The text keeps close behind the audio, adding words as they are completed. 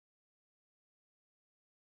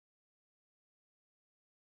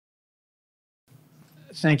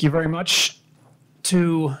Thank you very much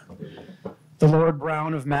to the Lord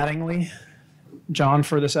Browne of Mattingly, John,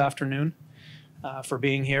 for this afternoon, for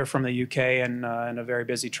being here from the UK and in a very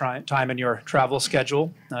busy time in your travel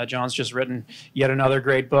schedule. John's just written yet another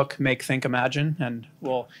great book, Make, Think, Imagine, and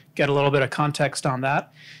we'll get a little bit of context on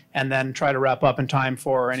that and then try to wrap up in time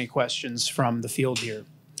for any questions from the field here.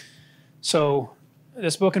 So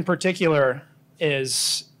this book in particular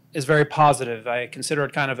is very positive. I consider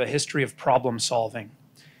it kind of a history of problem solving.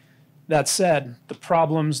 That said, the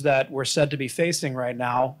problems that we're said to be facing right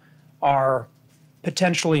now are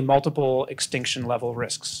potentially multiple extinction level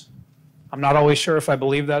risks. I'm not always sure if I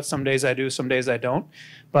believe that. Some days I do, some days I don't.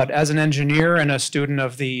 But as an engineer and a student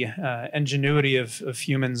of the ingenuity of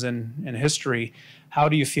humans in history, how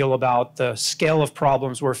do you feel about the scale of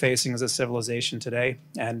problems we're facing as a civilization today,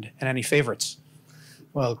 and any favorites?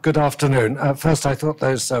 Well, good afternoon. First, I thought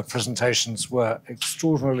those presentations were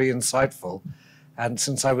extraordinarily insightful. And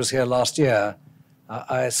since I was here last year,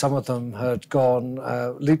 some of them had gone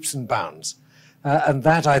leaps and bounds. And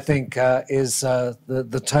that, I think, is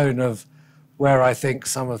the tone of where I think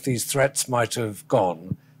some of these threats might have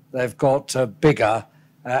gone. They've got bigger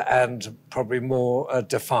and probably more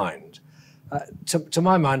defined. To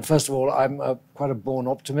my mind, first of all, I'm quite a born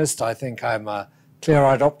optimist. I think I'm a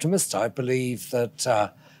clear-eyed optimist. I believe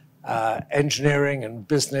that engineering and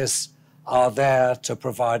business are there to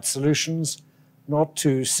provide solutions, not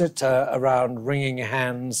to sit around wringing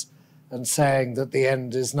hands and saying that the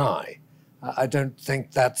end is nigh. I don't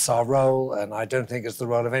think that's our role, and I don't think it's the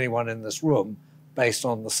role of anyone in this room based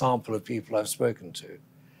on the sample of people I've spoken to.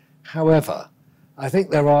 However, I think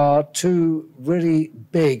there are two really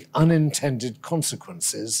big unintended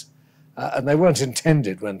consequences, and they weren't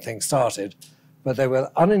intended when things started, but they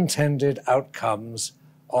were unintended outcomes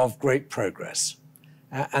of great progress.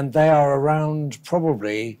 And they are around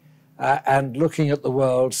probably and looking at the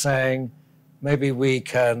world saying, maybe we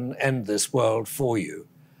can end this world for you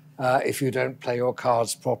if you don't play your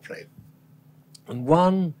cards properly. And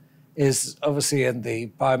one is obviously in the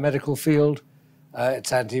biomedical field. It's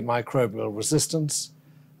antimicrobial resistance.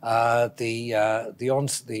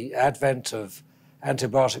 The advent of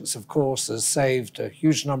antibiotics, of course, has saved a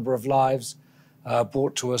huge number of lives,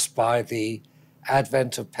 brought to us by the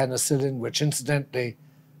advent of penicillin, which incidentally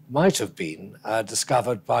might have been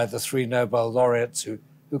discovered by the 3 Nobel laureates who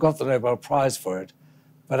got the Nobel Prize for it,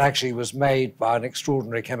 but actually was made by an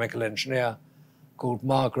extraordinary chemical engineer called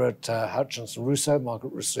Margaret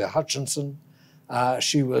Russo Hutchinson.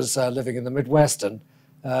 She was living in the Midwest and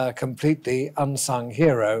completely unsung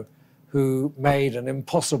hero who made an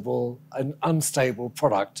impossible and unstable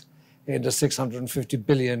product into 650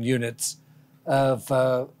 billion units of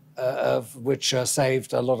which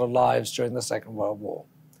saved a lot of lives during the Second World War.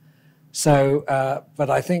 So, but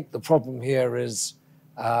I think the problem here is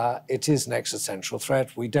it is an existential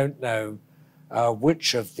threat. We don't know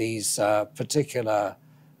which of these particular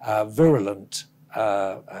virulent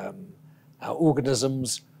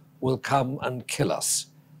organisms will come and kill us.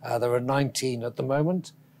 There are 19 at the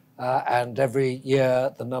moment, and every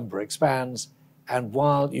year the number expands. And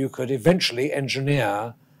while you could eventually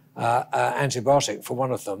engineer antibiotic for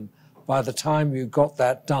one of them, by the time you got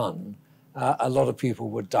that done, a lot of people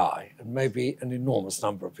would die, and maybe an enormous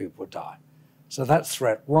number of people would die. So that's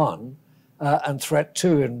threat one. And threat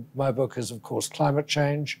two in my book is, of course, climate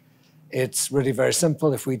change. It's really very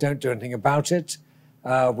simple. If we don't do anything about it,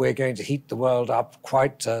 we're going to heat the world up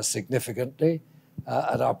quite significantly.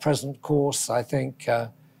 At our present course, I think,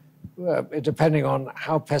 depending on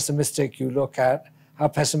how pessimistic you look at, how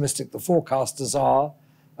pessimistic the forecasters are,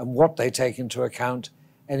 and what they take into account,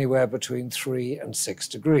 anywhere between 3 and 6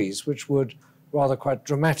 degrees, which would rather quite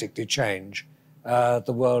dramatically change the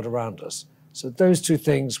world around us. So those two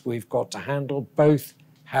things we've got to handle. Both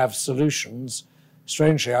have solutions.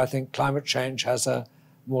 Strangely, I think climate change has a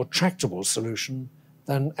more tractable solution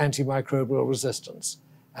than antimicrobial resistance.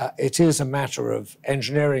 It is a matter of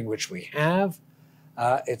engineering, which we have.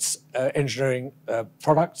 It's engineering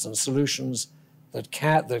products and solutions that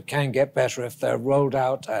can get better if they're rolled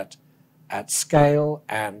out at scale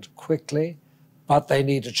and quickly, but they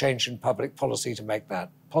need a change in public policy to make that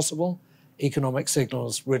possible. Economic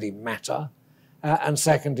signals really matter. And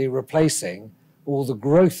secondly, replacing all the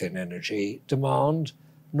growth in energy demand,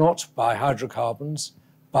 not by hydrocarbons,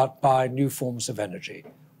 but by new forms of energy,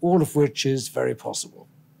 all of which is very possible.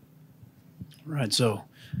 Right, so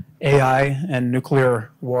AI and nuclear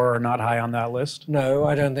war are not high on that list? No,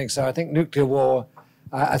 I don't think so. I think nuclear war,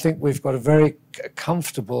 I think we've got a very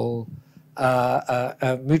comfortable,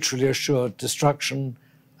 mutually assured destruction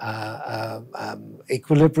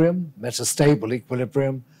equilibrium, metastable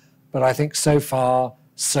equilibrium. But I think so far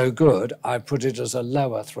so good. I put it as a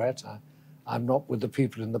lower threat. I'm not with the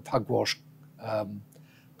people in the Pugwash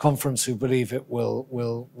conference who believe it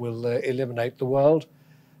will eliminate the world.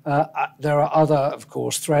 There are other, of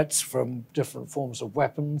course, threats from different forms of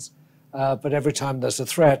weapons, but every time there's a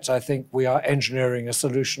threat, I think we are engineering a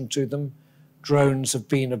solution to them. Drones have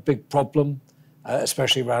been a big problem,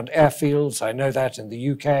 especially around airfields. I know that in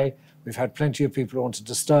the UK. We've had plenty of people who want to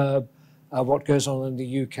disturb what goes on in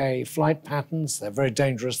the UK flight patterns. They're very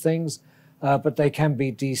dangerous things, but they can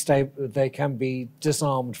be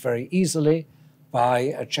disarmed very easily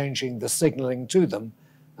by changing the signaling to them.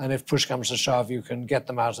 And if push comes to shove, you can get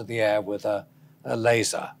them out of the air with a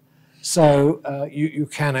laser. So you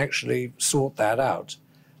can actually sort that out.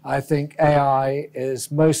 I think AI is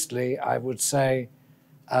mostly, I would say,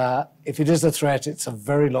 if it is a threat, it's a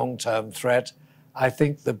very long-term threat. I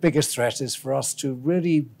think the biggest threat is for us to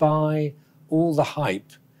really buy all the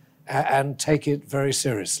hype and take it very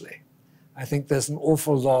seriously. I think there's an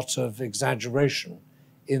awful lot of exaggeration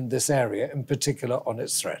in this area, in particular on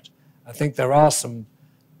its threat. I think there are some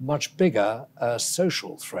much bigger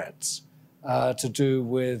social threats to do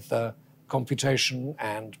with computation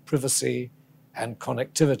and privacy and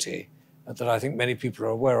connectivity that I think many people are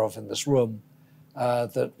aware of in this room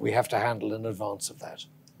that we have to handle in advance of that.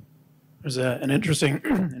 There's an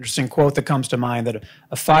interesting quote that comes to mind, that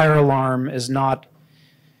a fire alarm is not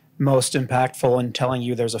most impactful in telling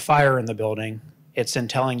you there's a fire in the building. It's in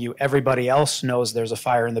telling you everybody else knows there's a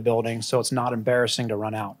fire in the building, so it's not embarrassing to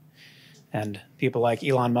run out. And people like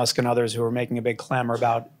Elon Musk and others who are making a big clamor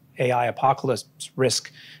about AI apocalypse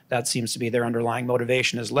risk, that seems to be their underlying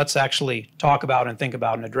motivation, is let's actually talk about and think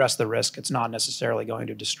about and address the risk. It's not necessarily going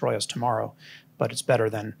to destroy us tomorrow, but it's better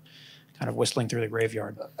than kind of whistling through the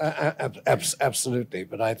graveyard. Absolutely,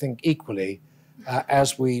 but I think equally,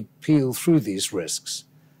 as we peel through these risks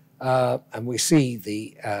and we see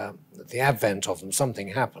the advent of them, something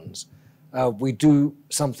happens, we do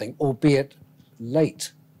something, albeit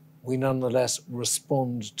late. We nonetheless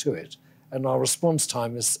respond to it. And our response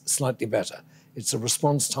time is slightly better. It's a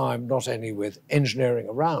response time not only with engineering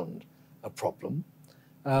around a problem,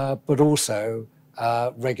 but also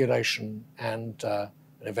regulation and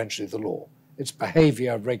eventually the law. It's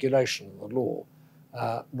behavior, regulation, and the law,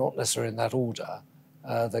 not necessarily in that order,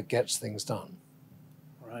 that gets things done.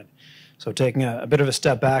 Right. So taking a bit of a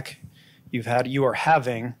step back, you are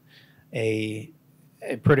having a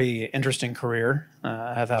pretty interesting career.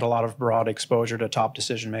 Have had a lot of broad exposure to top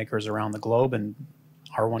decision makers around the globe, and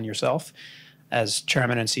are one yourself. As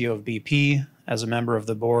chairman and CEO of BP, as a member of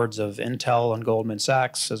the boards of Intel and Goldman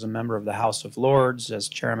Sachs, as a member of the House of Lords, as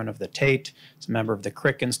chairman of the Tate, as a member of the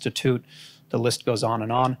Crick Institute, the list goes on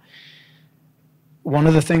and on. One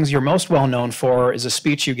of the things you're most well known for is a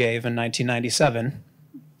speech you gave in 1997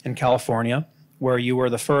 in California, where you were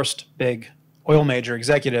the first big oil major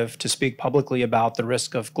executive to speak publicly about the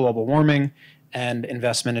risk of global warming and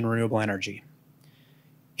investment in renewable energy.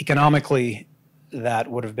 Economically, that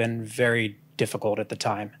would have been very difficult at the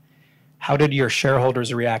time. How did your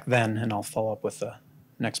shareholders react then? And I'll follow up with the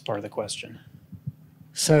next part of the question.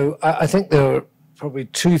 So I think there were probably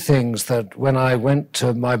two things that when I went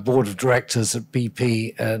to my board of directors at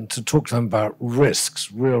BP and to talk to them about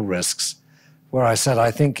risks, real risks, where I said,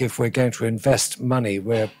 I think if we're going to invest money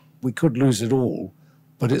where we could lose it all,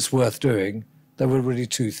 but it's worth doing, there were really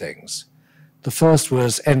two things. The first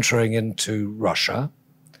was entering into Russia,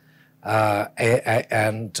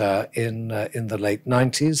 and in the late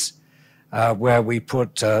 90s, where we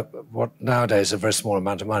put what nowadays is a very small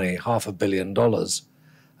amount of money, $500 million,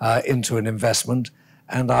 into an investment.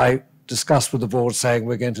 And I discussed with the board saying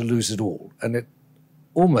we're going to lose it all. And it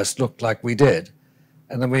almost looked like we did.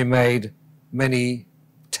 And then we made many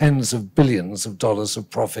tens of billions of dollars of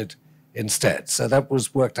profit instead. So that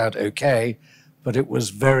was worked out okay, but it was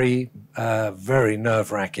very, very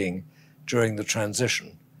nerve-wracking during the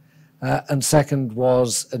transition. And second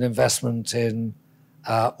was an investment in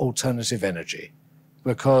alternative energy,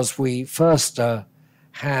 because we first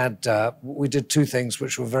we did two things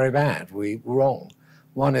which were very bad. We were wrong.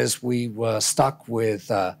 One is we were stuck with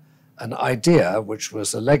an idea, which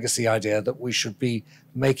was a legacy idea, that we should be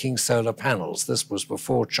making solar panels. This was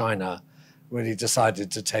before China really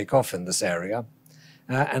decided to take off in this area.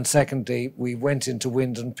 And secondly, we went into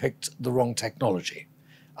wind and picked the wrong technology.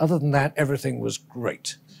 Other than that, everything was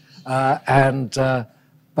great.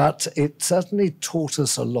 But it certainly taught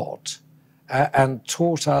us a lot and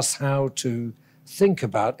taught us how to think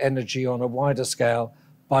about energy on a wider scale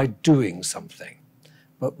by doing something.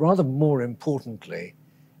 But rather more importantly,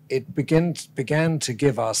 it began to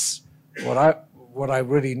give us what I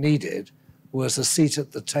really needed was a seat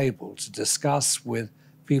at the table to discuss with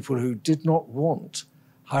people who did not want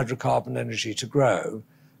hydrocarbon energy to grow,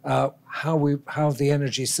 how the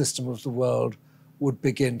energy system of the world would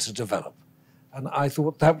begin to develop. And I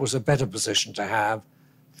thought that was a better position to have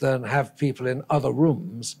than have people in other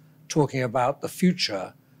rooms talking about the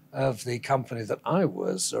future of the company that I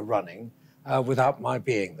was running without my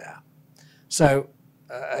being there. So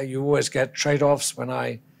you always get trade-offs. When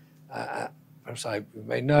perhaps you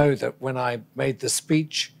may know that when I made the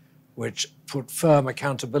speech, which put firm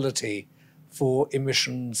accountability for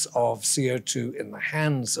emissions of CO2 in the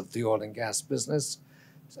hands of the oil and gas business,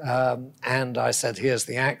 and I said, here's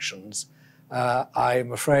the actions,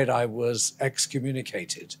 I'm afraid I was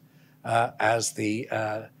excommunicated, as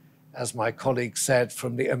my colleague said,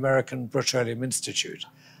 from the American Petroleum Institute.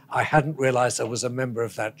 I hadn't realized I was a member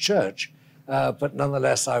of that church, but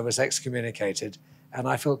nonetheless I was excommunicated, and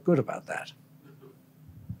I felt good about that.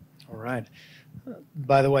 All right.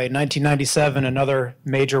 By the way, 1997, another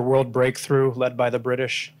major world breakthrough led by the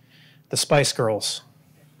British, the Spice Girls.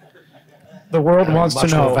 The world wants to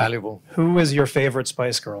know, who is your favorite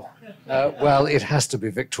Spice Girl? Well, it has to be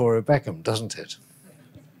Victoria Beckham, doesn't it?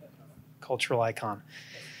 Cultural icon.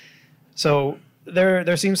 So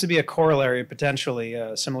there seems to be a corollary, potentially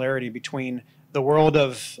a similarity between the world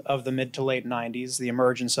of the mid to late 90s, the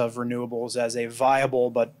emergence of renewables as a viable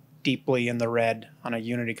but deeply in the red on a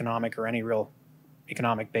unit economic or any real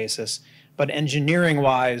economic basis, but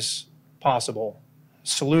engineering-wise possible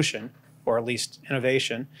solution, or at least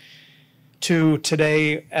innovation, to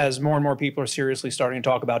today as more and more people are seriously starting to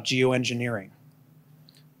talk about geoengineering.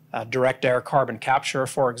 Direct air carbon capture,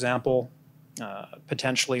 for example,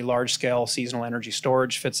 potentially large-scale seasonal energy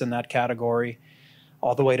storage fits in that category,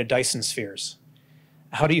 all the way to Dyson spheres.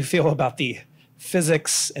 How do you feel about the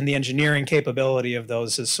physics and the engineering capability of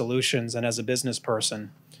those as solutions, and as a business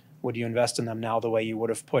person, would you invest in them now the way you would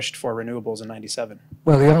have pushed for renewables in '97?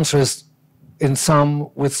 Well, the answer is in some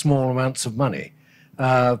with small amounts of money,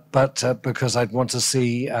 but because I'd want to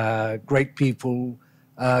see great people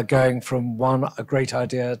going from a great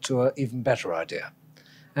idea to an even better idea.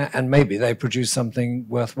 And maybe they produce something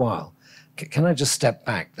worthwhile. Can I just step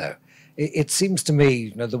back, though? It seems to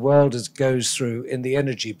me, the world goes through, in the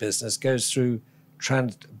energy business, goes through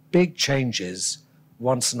big changes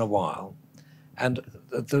once in a while. And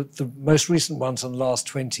the most recent ones in the last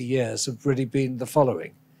 20 years have really been the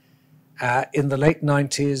following. In the late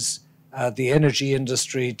 90s, the energy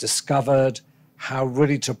industry discovered how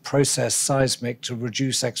really to process seismic to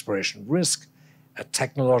reduce exploration risk, a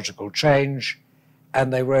technological change,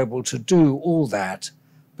 and they were able to do all that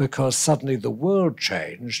because suddenly the world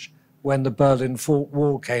changed when the Berlin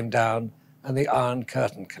Wall came down and the Iron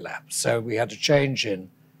Curtain collapsed. So we had a change in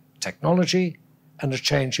technology and a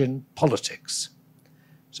change in politics.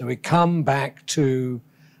 So we come back to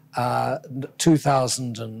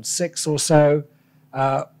 2006 or so.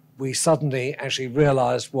 We suddenly actually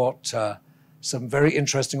realized what some very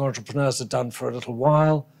interesting entrepreneurs had done for a little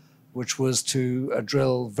while, which was to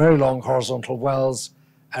drill very long horizontal wells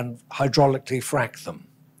and hydraulically frack them.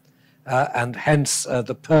 And hence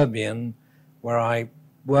the Permian, where I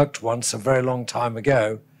worked once a very long time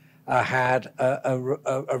ago, had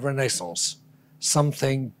a renaissance.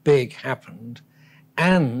 Something big happened.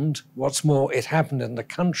 And what's more, it happened in the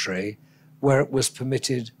country where it was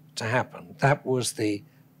permitted to happen. That was the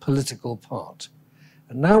political part.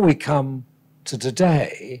 And now we come to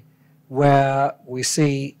today, where we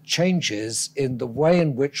see changes in the way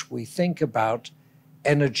in which we think about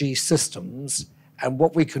energy systems and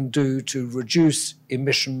what we can do to reduce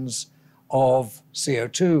emissions of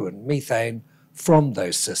CO2 and methane from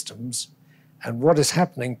those systems. And what is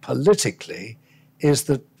happening politically is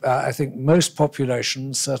that I think most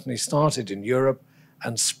populations, certainly started in Europe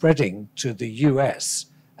and spreading to the US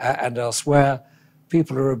and elsewhere,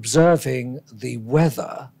 people are observing the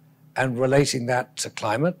weather and relating that to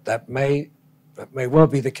climate. That may well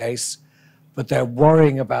be the case, but they're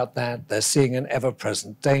worrying about that. They're seeing an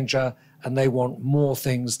ever-present danger, and they want more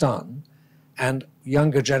things done. And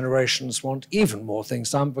younger generations want even more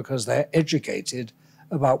things done because they're educated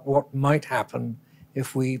about what might happen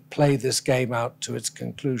if we play this game out to its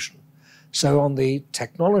conclusion. So on the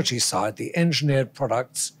technology side, the engineered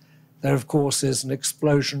products, there of course is an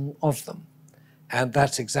explosion of them. And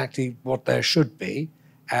that's exactly what there should be.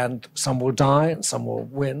 And some will die and some will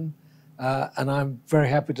win. And I'm very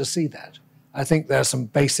happy to see that. I think there are some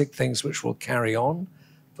basic things which will carry on.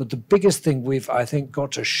 But the biggest thing we've, I think,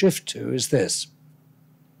 got to shift to is this.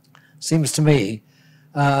 Seems to me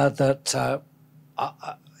that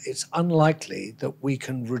it's unlikely that we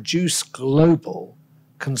can reduce global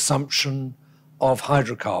consumption of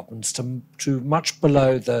hydrocarbons to much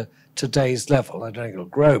below today's level. I don't think it'll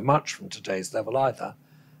grow much from today's level either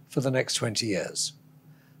for the next 20 years.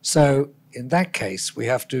 So in that case, we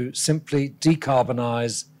have to simply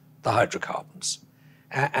decarbonize the hydrocarbons.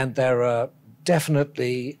 And there are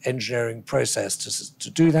definitely engineering processes to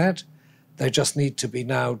do that. They just need to be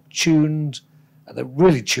now tuned, they're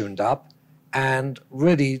really tuned up and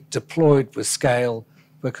really deployed with scale,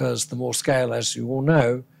 because the more scale, as you all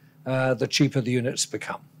know, the cheaper the units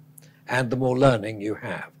become and the more learning you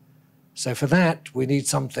have. So for that, we need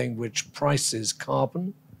something which prices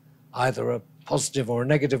carbon, either a positive or a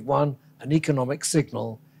negative one. An economic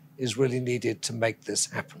signal is really needed to make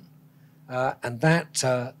this happen. And that's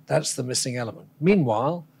the missing element.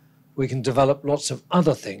 Meanwhile, we can develop lots of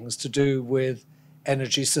other things to do with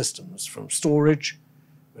energy systems, from storage.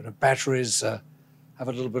 Batteries have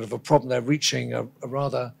a little bit of a problem. They're reaching a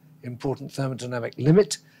rather important thermodynamic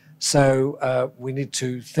limit. So we need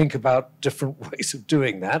to think about different ways of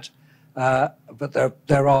doing that. But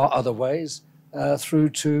there are other ways, through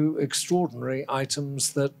to extraordinary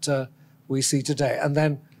items that we see today. And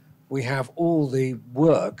then we have all the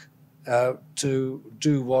work to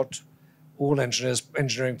do what all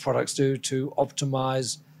engineering products do, to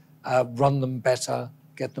optimize, run them better,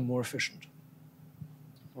 get them more efficient.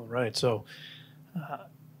 All right. So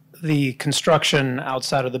the construction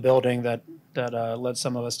outside of the building that led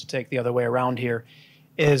some of us to take the other way around here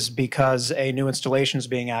is because a new installation is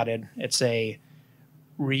being added. It's a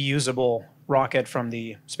reusable rocket from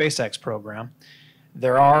the SpaceX program.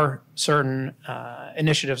 There are certain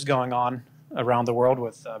initiatives going on around the world,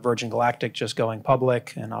 with Virgin Galactic just going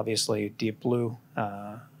public, and obviously Blue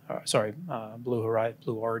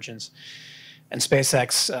Origins, and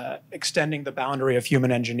SpaceX extending the boundary of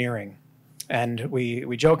human engineering. And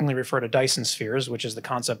we jokingly refer to Dyson spheres, which is the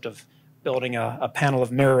concept of building a panel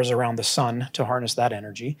of mirrors around the sun to harness that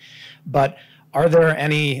energy. But are there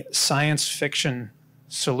any science fiction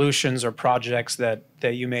solutions or projects that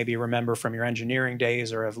you maybe remember from your engineering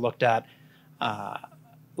days, or have looked at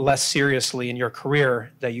less seriously in your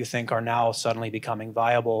career, that you think are now suddenly becoming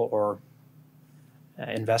viable or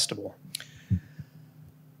investable?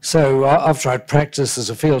 So after I'd practiced as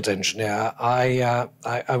a field engineer, I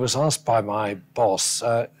was asked by my boss,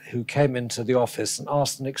 who came into the office and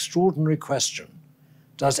asked an extraordinary question.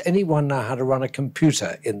 Does anyone know how to run a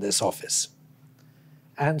computer in this office?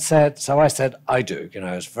 And so I said, I do.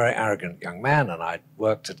 I was a very arrogant young man, and I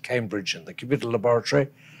worked at Cambridge in the computer laboratory.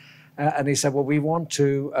 And he said, well, we want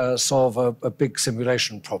to solve a big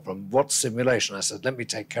simulation problem. What simulation? I said, let me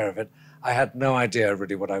take care of it. I had no idea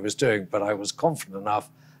really what I was doing, but I was confident enough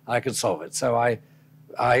I could solve it. So I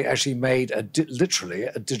actually made literally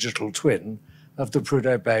a digital twin of the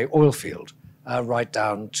Prudhoe Bay oil field, right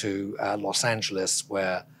down to Los Angeles,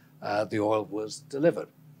 where the oil was delivered.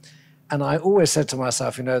 And I always said to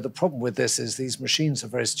myself, the problem with this is these machines are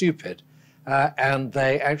very stupid, and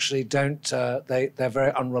they actually don't, they're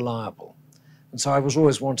very unreliable. And so I was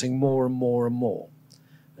always wanting more and more and more.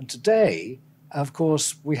 And today, of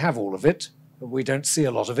course, we have all of it, but we don't see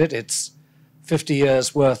a lot of it. It's 50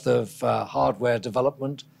 years worth of hardware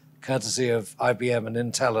development, courtesy of IBM and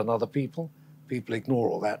Intel and other people. People ignore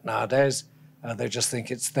all that nowadays. They just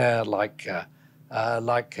think it's there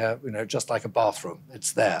just like a bathroom.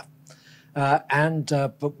 It's there.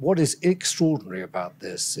 But what is extraordinary about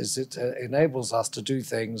this is it enables us to do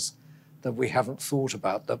things that we haven't thought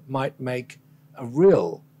about, that might make a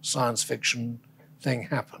real science fiction thing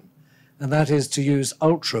happen. And that is to use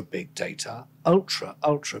ultra big data, ultra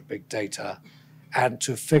big data, and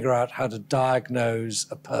to figure out how to diagnose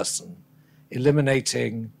a person,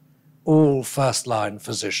 eliminating all first-line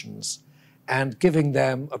physicians and giving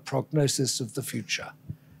them a prognosis of the future.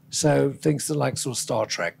 So things like sort of Star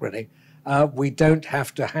Trek, really. We don't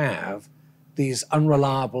have to have these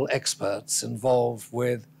unreliable experts involved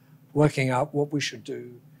with working out what we should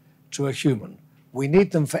do to a human. We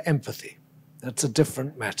need them for empathy. That's a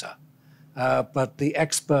different matter. But the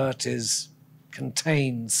expert is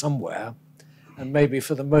contained somewhere, and maybe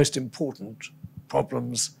for the most important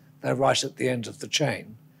problems, they're right at the end of the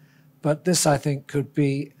chain. But this, I think, could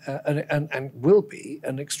be and will be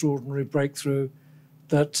an extraordinary breakthrough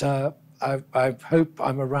that I hope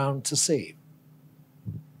I'm around to see.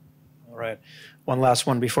 All right. One last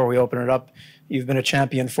one before we open it up. You've been a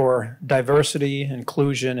champion for diversity,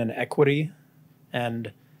 inclusion, and equity.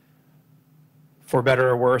 And for better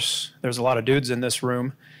or worse, there's a lot of dudes in this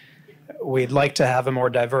room. We'd like to have a more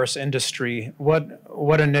diverse industry.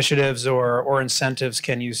 What initiatives or incentives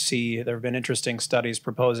can you see? There have been interesting studies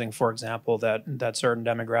proposing, for example, that certain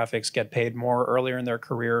demographics get paid more earlier in their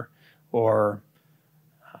career, or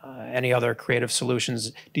any other creative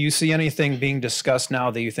solutions. Do you see anything being discussed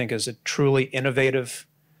now that you think is a truly innovative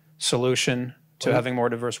solution to having more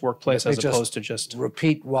diverse workplace as opposed to just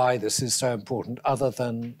repeat why this is so important, other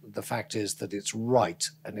than the fact is that it's right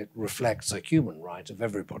and it reflects a human right of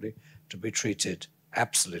everybody to be treated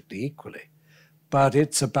absolutely equally. But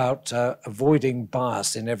it's about avoiding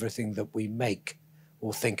bias in everything that we make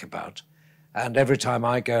or think about. And every time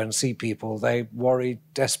I go and see people, they worry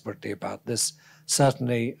desperately about this.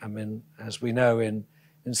 Certainly, I mean, as we know, in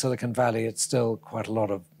Silicon Valley, it's still quite a lot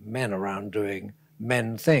of men around doing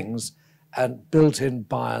men things, and built-in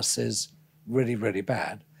bias is really, really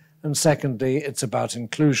bad. And secondly, it's about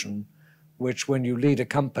inclusion, which when you lead a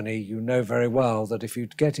company, you know very well that if you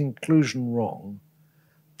get inclusion wrong,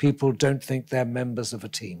 people don't think they're members of a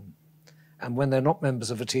team. And when they're not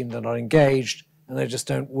members of a team, they're not engaged, and they just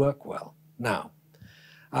don't work well. Now,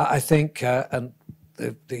 I think, and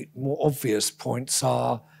the more obvious points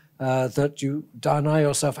are that you deny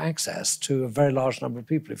yourself access to a very large number of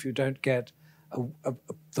people if you don't get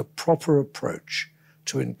the proper approach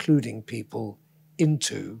to including people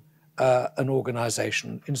into an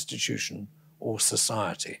organization, institution, or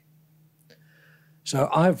society. So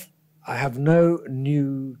I have no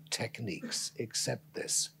new techniques except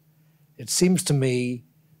this. It seems to me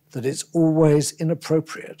that it's always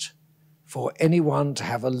inappropriate for anyone to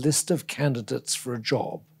have a list of candidates for a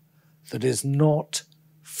job that is not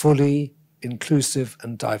fully inclusive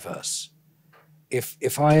and diverse.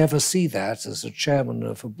 If I ever see that as a chairman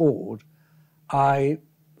of a board, I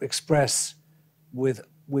express with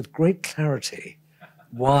great clarity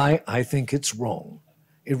why I think it's wrong.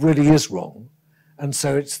 It really is wrong. And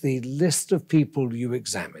so it's the list of people you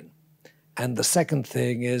examine. And the second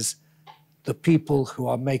thing is the people who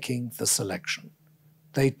are making the selection.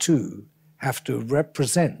 They too have to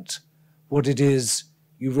represent what it is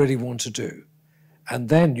you really want to do. And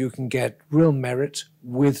then you can get real merit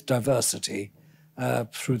with diversity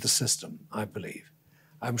through the system, I believe.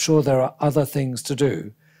 I'm sure there are other things to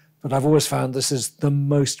do, but I've always found this is the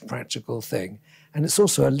most practical thing. And it's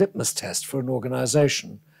also a litmus test for an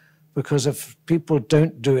organization, because if people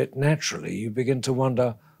don't do it naturally, you begin to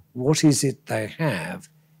wonder, what is it they have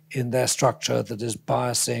in their structure that is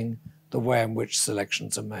biasing the way in which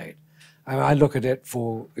selections are made? I mean, I look at it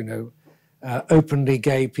for, openly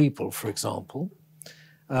gay people, for example.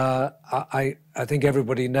 I think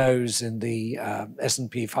everybody knows in the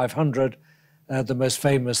S&P 500, the most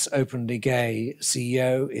famous openly gay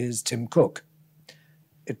CEO is Tim Cook.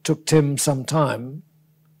 It took Tim some time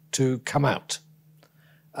to come out.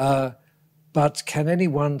 But can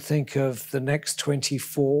anyone think of the next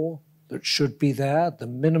 24 that should be there? The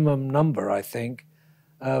minimum number, I think,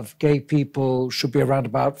 of gay people should be around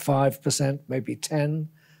about 5%, maybe 10.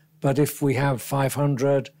 But if we have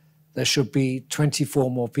 500, there should be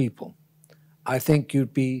 24 more people. I think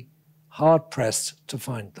you'd be hard-pressed to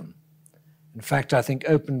find them. In fact, I think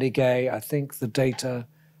openly gay, I think the data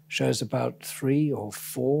shows about 3 or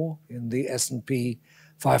 4 in the S&P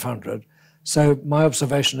 500. So my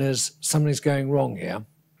observation is something's going wrong here.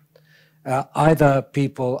 Either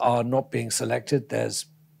people are not being selected, there's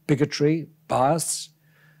bigotry, bias,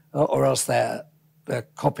 or else they're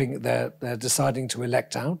deciding to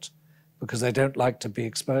elect out because they don't like to be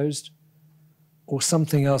exposed, or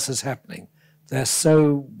something else is happening. They're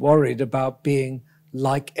so worried about being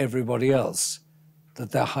like everybody else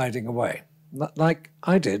that they're hiding away, like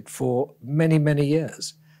I did for many, many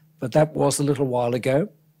years. But that was a little while ago.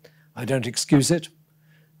 I don't excuse it.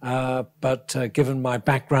 But given my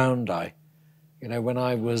background, when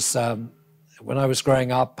I was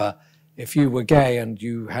growing up, if you were gay and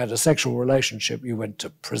you had a sexual relationship, you went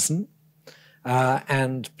to prison.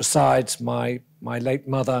 And besides, my late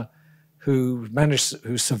mother, who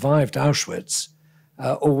survived Auschwitz,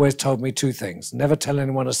 always told me 2 things. Never tell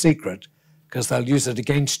anyone a secret, because they'll use it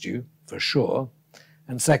against you, for sure.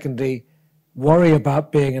 And secondly, worry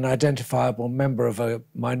about being an identifiable member of a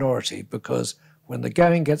minority, because when the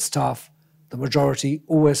going gets tough, the majority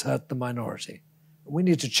always hurt the minority. We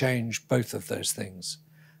need to change both of those things.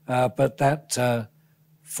 But that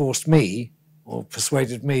forced me, or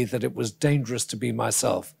persuaded me, that it was dangerous to be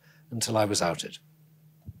myself until I was outed.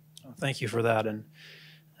 Thank you for that.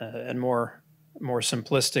 And more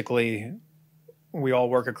simplistically, we all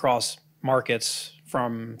work across markets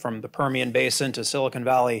from the Permian Basin to Silicon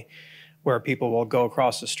Valley, where people will go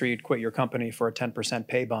across the street, quit your company for a 10%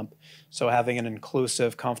 pay bump. So having an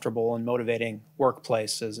inclusive, comfortable, and motivating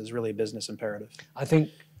workplace is really a business imperative. I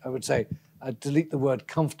think I would say, I'd delete the word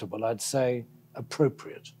comfortable, I'd say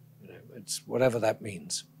appropriate. It's whatever that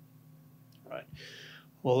means. Right.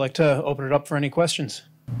 Well, I'd like to open it up for any questions.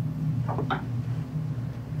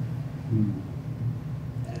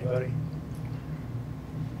 Anybody?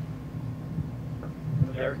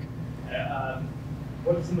 Eric?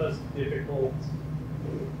 What is the most difficult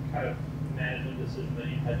kind of management decision that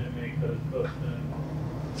you had to make that was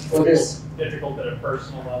both difficult at a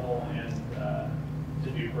personal level and to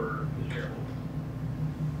do for the shareholders?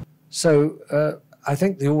 So I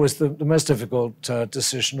think the most difficult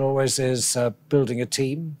decision always is building a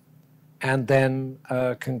team and then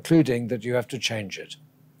concluding that you have to change it.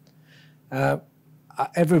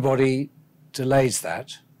 Everybody delays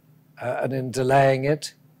that, and in delaying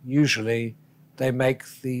it, usually they make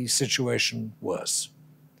the situation worse.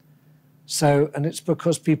 So, and it's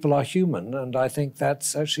because people are human, and I think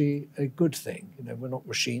that's actually a good thing. You know, we're not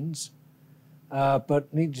machines,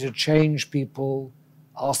 but needing to change people,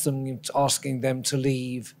 asking them to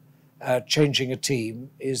leave, changing a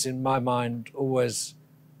team is, in my mind, always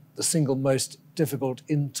the single most difficult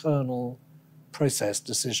internal process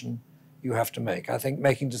decision you have to make. I think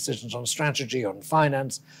making decisions on strategy, on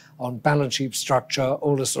finance, on balance sheet structure,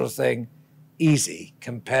 all this sort of thing, easy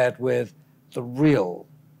compared with the real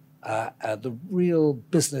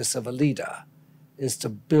business of a leader is to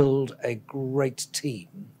build a great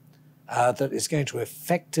team that is going to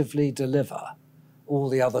effectively deliver all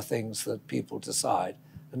the other things that people decide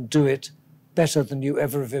and do it better than you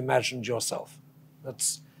ever have imagined yourself.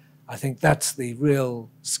 I think that's the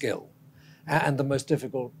real skill and the most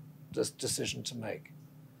difficult decision to make.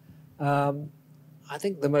 I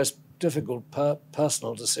think the most difficult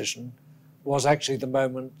personal decision was actually the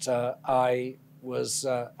moment I was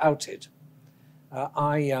outed.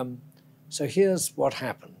 So here's what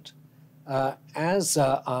happened. I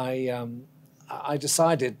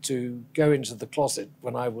decided to go into the closet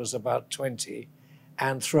when I was about 20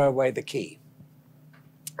 and throw away the key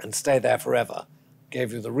and stay there forever.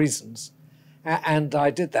 Gave you the reasons. And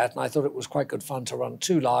I did that, and I thought it was quite good fun to run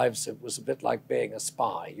two lives. It was a bit like being a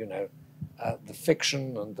spy, you know, the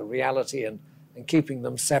fiction and the reality and keeping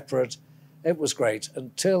them separate. It was great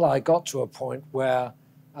until I got to a point where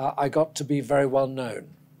I got to be very well known.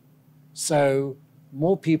 So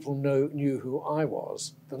more people knew who I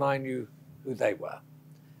was than I knew who they were.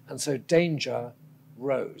 And so danger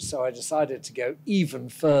rose. So I decided to go even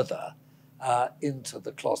further into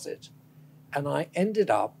the closet. And I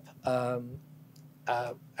ended up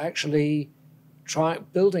actually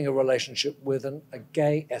building a relationship with a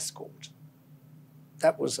gay escort.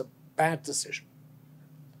 That was a bad decision.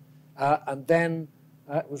 And then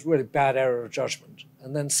it was really bad error of judgment.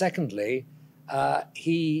 And then secondly,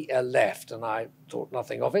 he left and I thought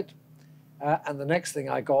nothing of it. And the next thing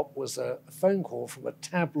I got was a phone call from a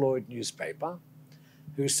tabloid newspaper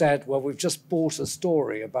who said, well, we've just bought a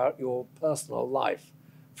story about your personal life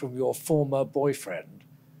from your former boyfriend.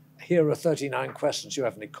 Here are 39 questions. Do you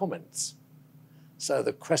have any comments? So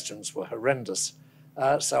the questions were horrendous.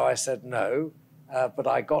 So I said no, but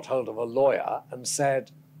I got hold of a lawyer and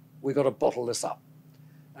said, we've got to bottle this up.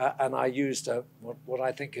 And I used what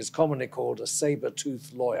I think is commonly called a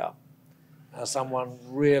saber-toothed lawyer, someone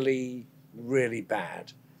really, really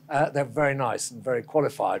bad. They're very nice and very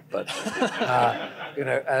qualified, but you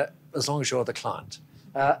know, as long as you're the client.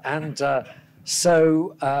 And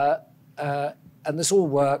this all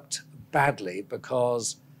worked badly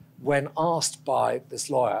because when asked by this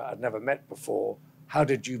lawyer I'd never met before, how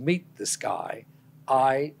did you meet this guy?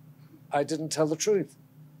 I didn't tell the truth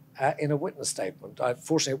in a witness statement.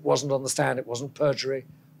 Fortunately, it wasn't on the stand, it wasn't perjury,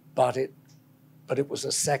 but it was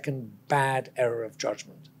a second bad error of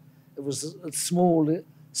judgment. It was a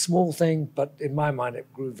small thing, but in my mind,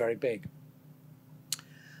 it grew very big.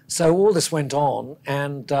 So all this went on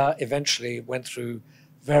and eventually went through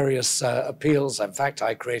various appeals. In fact,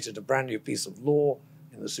 I created a brand new piece of law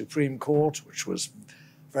in the Supreme Court, which was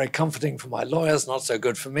very comforting for my lawyers, not so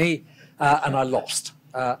good for me, and I lost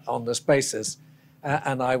on this basis,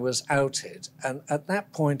 and I was outed. And at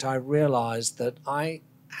that point, I realized that I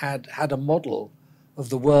had a model of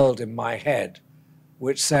the world in my head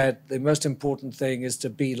which said the most important thing is to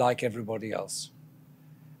be like everybody else.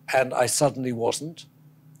 And I suddenly wasn't.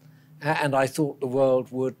 And I thought the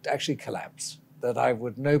world would actually collapse, that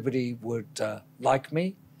nobody would like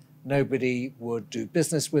me, nobody would do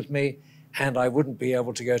business with me, and I wouldn't be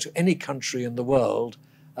able to go to any country in the world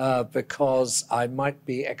because I might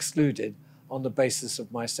be excluded on the basis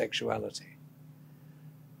of my sexuality.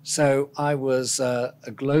 So I was a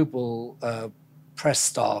global press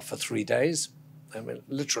star for 3 days, I mean,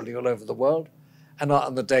 literally all over the world. And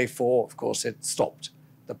on the day 4, of course, it stopped.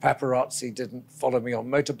 The paparazzi didn't follow me on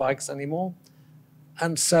motorbikes anymore.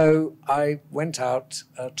 And so I went out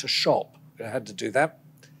to shop. I had to do that.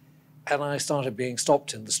 And I started being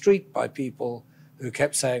stopped in the street by people who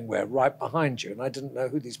kept saying, "We're right behind you," and I didn't know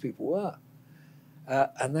who these people were.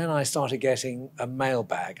 And then I started getting a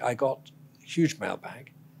mailbag. I got a huge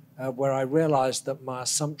mailbag where I realized that my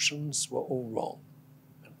assumptions were all wrong.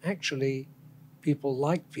 And actually, people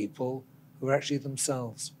like people who are actually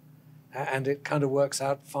themselves. And it kind of works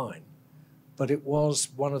out fine. But it was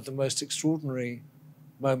one of the most extraordinary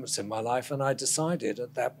moments in my life. And I decided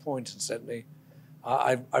at that point, incidentally,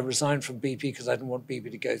 I resigned from BP because I didn't want BP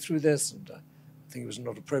to go through this. And I think it was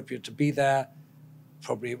not appropriate to be there.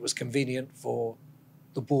 Probably it was convenient for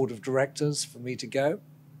the board of directors for me to go,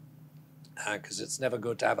 because it's never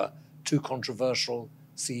good to have a too controversial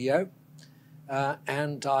CEO.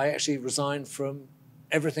 And I actually resigned from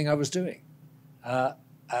everything I was doing,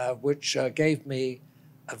 which gave me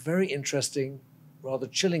a very interesting, rather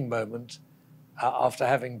chilling moment after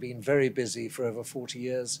having been very busy for over 40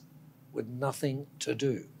 years with nothing to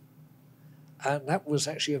do. And that was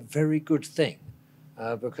actually a very good thing,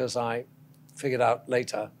 because I figured out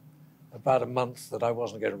later, about a month, that I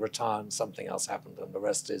wasn't going to retire, and something else happened, and the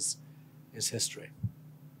rest is history.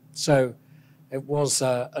 So it was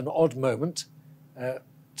an odd moment,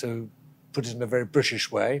 to put it in a very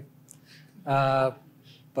British way,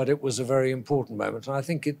 but it was a very important moment. And I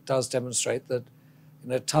think it does demonstrate that,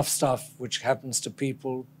 tough stuff which happens to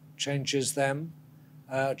people changes them,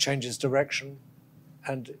 changes direction,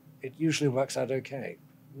 and it usually works out okay.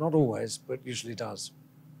 Not always, but usually does.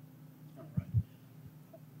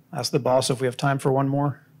 Ask the boss if we have time for one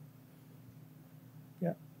more.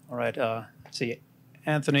 Yeah. All right. See,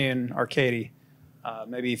 Anthony and Arcady,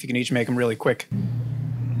 maybe if you can each make them really quick.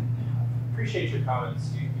 Appreciate your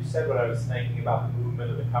comments. You said what I was thinking about the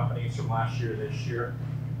movement of the companies from last year to this year.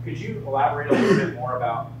 Could you elaborate a little bit more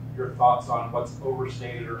about your thoughts on what's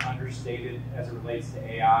overstated or understated as it relates to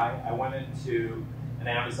AI? I went into an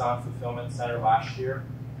Amazon fulfillment center last year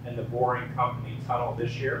and the Boring Company tunnel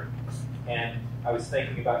this year. And I was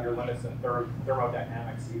thinking about your limits in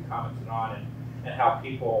thermodynamics that you commented on, and how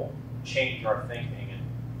people change our thinking.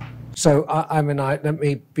 So, let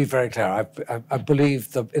me be very clear. I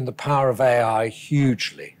believe in the power of AI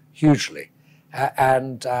hugely, hugely.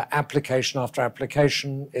 And application after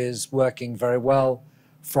application is working very well,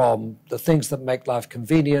 from the things that make life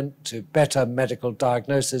convenient to better medical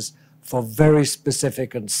diagnosis for very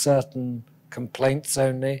specific and certain complaints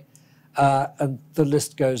only. And the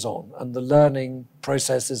list goes on. And the learning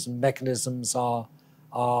processes and mechanisms are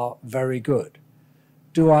very good.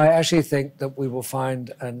 Do I actually think that we will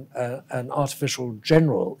find an artificial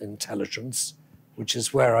general intelligence, which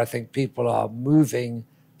is where I think people are moving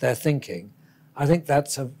their thinking? I think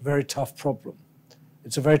that's a very tough problem.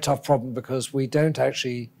 It's a very tough problem because we don't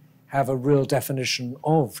actually have a real definition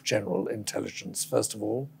of general intelligence, first of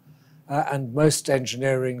all. And most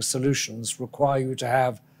engineering solutions require you to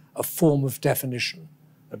have a form of definition,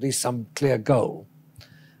 at least some clear goal.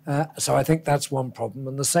 So I think that's one problem.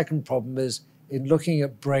 And the second problem is, in looking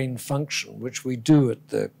at brain function, which we do at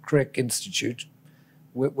the Crick Institute,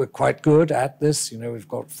 we're quite good at this. We've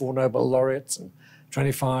got 4 Nobel laureates and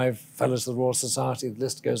 25 Fellows of the Royal Society, the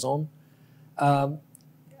list goes on.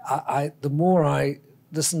 The more I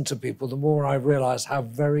listen to people, the more I realize how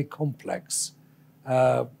very complex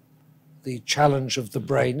the challenge of the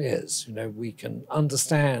brain is. We can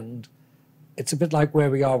understand, it's a bit like where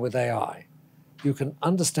we are with AI. You can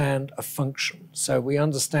understand a function. So we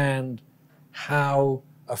understand how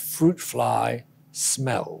a fruit fly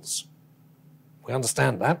smells. We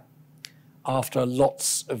understand that after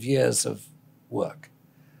lots of years of work.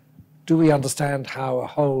 Do we understand how a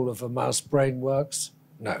whole of a mouse brain works?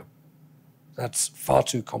 No. That's far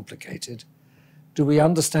too complicated. Do we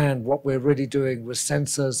understand what we're really doing with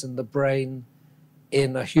sensors in the brain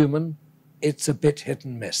in a human? It's a bit hit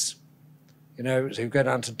and miss. So you go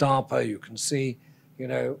down to DARPA, you can see,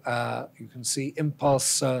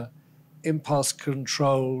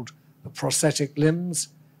 impulse-controlled prosthetic limbs,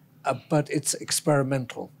 but it's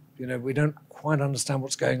experimental. We don't quite understand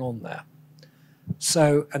what's going on there.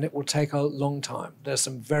 So, and it will take a long time. There's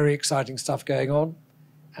some very exciting stuff going on,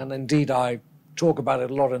 and indeed I talk about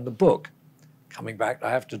it a lot in the book. Coming back,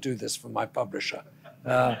 I have to do this for my publisher.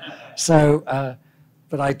 But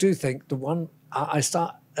I do think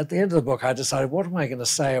at the end of the book, I decided, what am I going to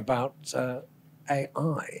say about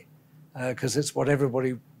AI? Because it's what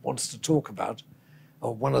everybody wants to talk about,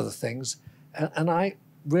 or one of the things. And I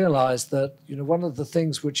realized that, one of the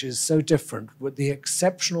things which is so different with the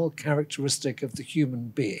exceptional characteristic of the human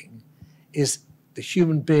being is the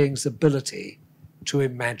human being's ability to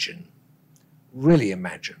imagine, really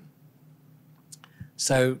imagine.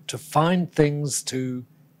 So to find things to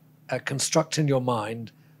construct in your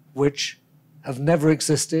mind which have never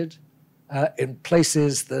existed, in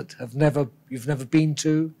places that you've never been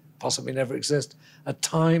to, possibly never exist, at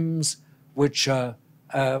times which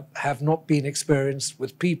have not been experienced,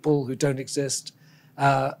 with people who don't exist.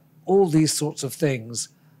 All these sorts of things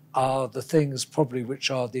are the things probably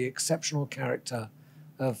which are the exceptional character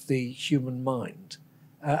of the human mind.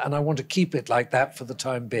 And I want to keep it like that for the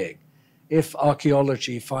time being. If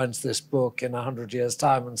archaeology finds this book in 100 years'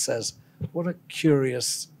 time and says, what a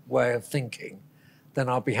curious way of thinking, then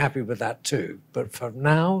I'll be happy with that too. But for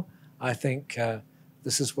now, I think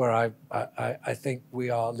this is where I think we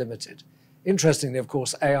are limited. Interestingly, of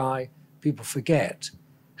course, AI, people forget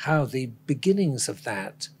how the beginnings of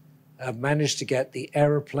that managed to get the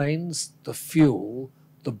aeroplanes, the fuel,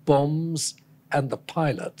 the bombs, and the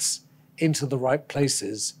pilots into the right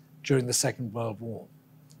places during the Second World War.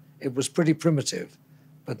 It was pretty primitive,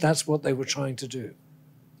 but that's what they were trying to do.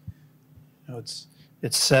 You know,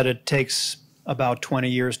 it's said it takes about 20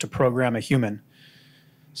 years to program a human.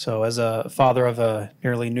 So as a father of a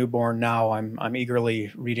nearly newborn now, I'm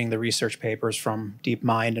eagerly reading the research papers from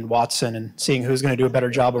DeepMind and Watson and seeing who's going to do a better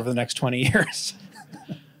job over the next 20 years.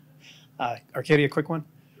 Arcadia, quick one.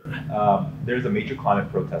 There's a major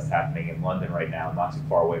climate protest happening in London right now, not too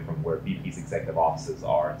far away from where BP's executive offices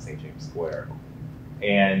are in St. James Square.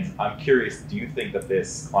 And I'm curious, do you think that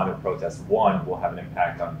this climate protest, one, will have an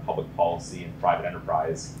impact on public policy and private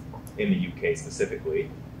enterprise in the UK specifically?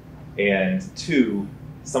 And two,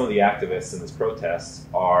 some of the activists in this protest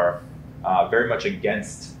are very much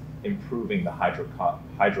against improving the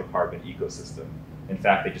hydrocarbon ecosystem. In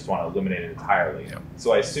fact, they just want to eliminate it entirely. Yeah.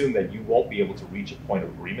 So I assume that you won't be able to reach a point of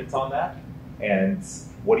agreement on that. And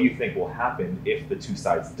what do you think will happen if the two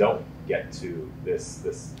sides don't get to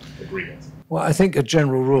this agreement? Well, I think a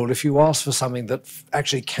general rule, if you ask for something that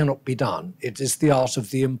actually cannot be done, it is the art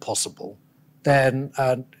of the impossible, then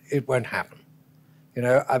it won't happen. You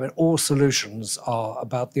know, I mean, all solutions are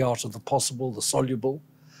about the art of the possible, the soluble.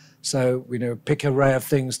 So, you know, pick an array of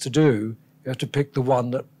things to do. You have to pick the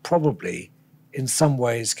one that probably, in some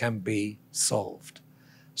ways, can be solved.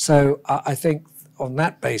 So I think on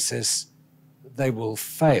that basis, they will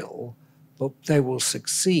fail, but they will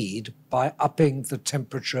succeed by upping the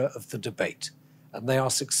temperature of the debate. And they are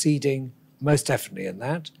succeeding most definitely in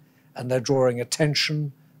that. And they're drawing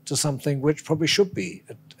attention to something which probably should be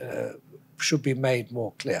made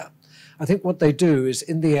more clear. I think what they do is,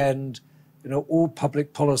 in the end, you know, all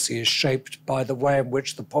public policy is shaped by the way in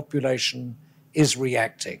which the population is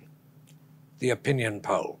reacting, the opinion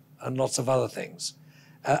poll, and lots of other things.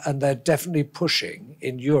 And they're definitely pushing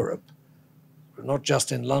in Europe, not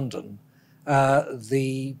just in London,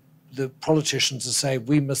 the politicians to say,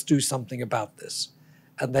 we must do something about this.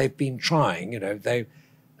 And they've been trying, you know,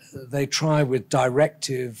 they try with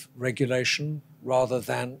directive regulation rather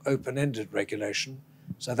than open-ended regulation.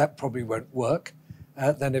 So that probably won't work.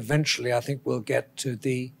 Then eventually, I think we'll get to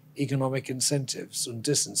the economic incentives and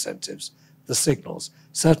disincentives, the signals.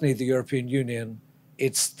 Certainly the European Union,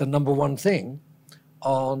 it's the number one thing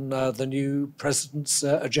on the new president's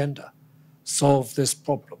agenda. Solve this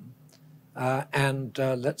problem. And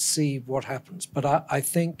let's see what happens. But I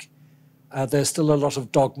think there's still a lot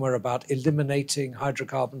of dogma about eliminating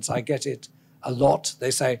hydrocarbons. I get it a lot. They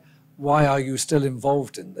say, why are you still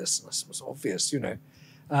involved in this? And this was obvious, you know.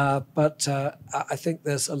 But I think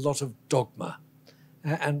there's a lot of dogma.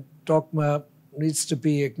 And dogma needs to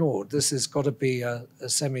be ignored. This has got to be a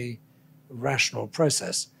semi-rational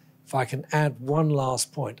process. If I can add one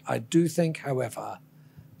last point, I do think, however,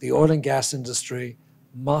 the oil and gas industry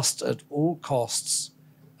must at all costs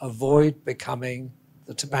avoid becoming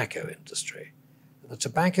the tobacco industry. The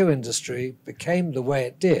tobacco industry became the way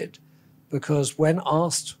it did because when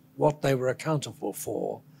asked what they were accountable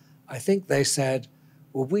for, I think they said,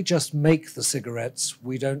 well, we just make the cigarettes,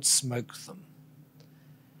 we don't smoke them.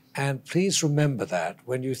 And please remember that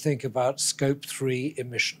when you think about Scope 3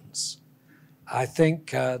 emissions. I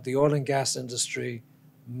think the oil and gas industry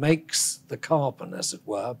makes the carbon, as it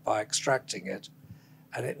were, by extracting it,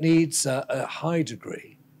 and it needs a high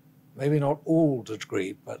degree, maybe not all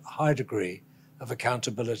degree, but a high degree of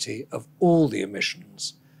accountability of all the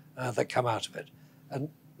emissions that come out of it. And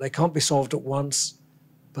they can't be solved at once,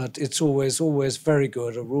 but it's always very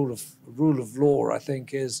good. A rule of law, I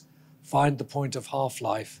think, is find the point of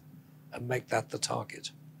half-life and make that the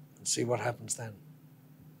target and see what happens then.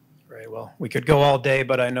 Great. Well, we could go all day,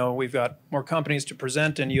 but I know we've got more companies to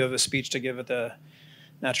present, and you have a speech to give at the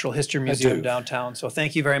Natural History Museum downtown. So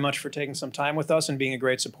thank you very much for taking some time with us and being a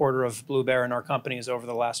great supporter of Blue Bear and our companies over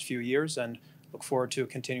the last few years, and look forward to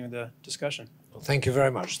continuing the discussion. Well, thank you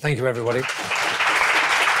very much. Thank you, everybody.